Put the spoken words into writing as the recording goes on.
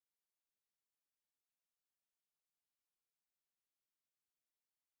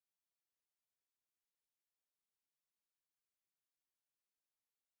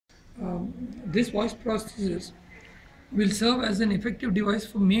this voice prosthesis will serve as an effective device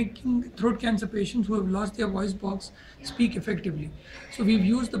for making throat cancer patients who have lost their voice box speak effectively. So we've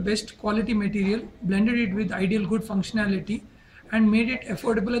used the best quality material, blended it with ideal good functionality, and made it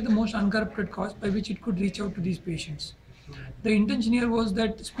affordable at the most uncorrupted cost by which it could reach out to these patients. The intention here was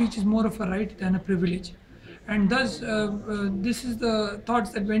that speech is more of a right than a privilege, and thus this is the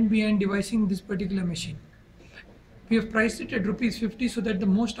thoughts that went behind devising this particular machine. We have priced it at rupees 50 so that the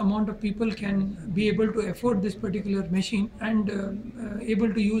most amount of people can be able to afford this particular machine and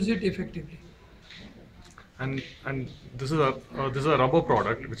able to use it effectively. And this is a rubber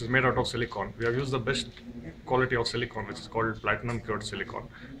product which is made out of silicon. We have used the best quality of silicon, which is called platinum cured silicon,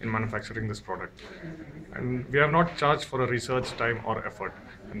 in manufacturing this product. And we have not charged for a research time or effort,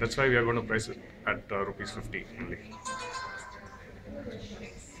 and that's why we are going to price it at rupees 50 only.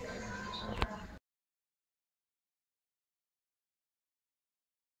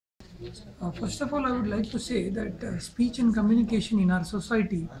 First of all, I would like to say that speech and communication in our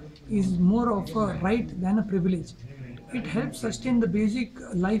society is more of a right than a privilege. It helps sustain the basic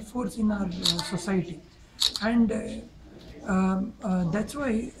life force in our society, and that's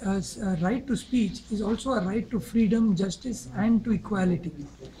why right to speech is also a right to freedom, justice, and to equality.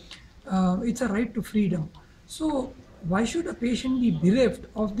 It's a right to freedom. So why should a patient be bereft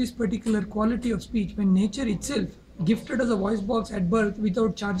of this particular quality of speech when nature itself gifted us a voice box at birth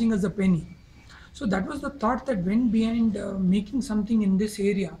without charging us a penny? So that was the thought that went behind making something in this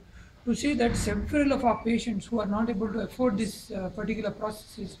area, to say that several of our patients who are not able to afford this particular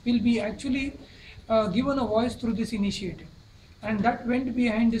processes will be actually given a voice through this initiative, and that went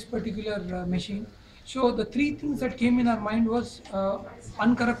behind this particular machine. So the three things that came in our mind was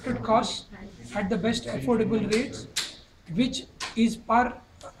uncorrupted costs at the best affordable rates, which is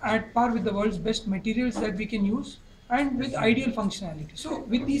at par with the world's best materials that we can use, and with ideal functionality. So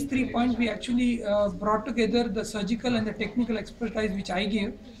with these 3 points, we actually brought together the surgical and the technical expertise which I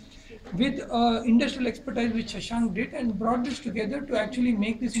gave with industrial expertise which Shashank did, and brought this together to actually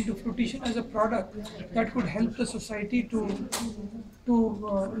make this into fruition as a product that could help the society to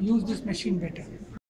use this machine better.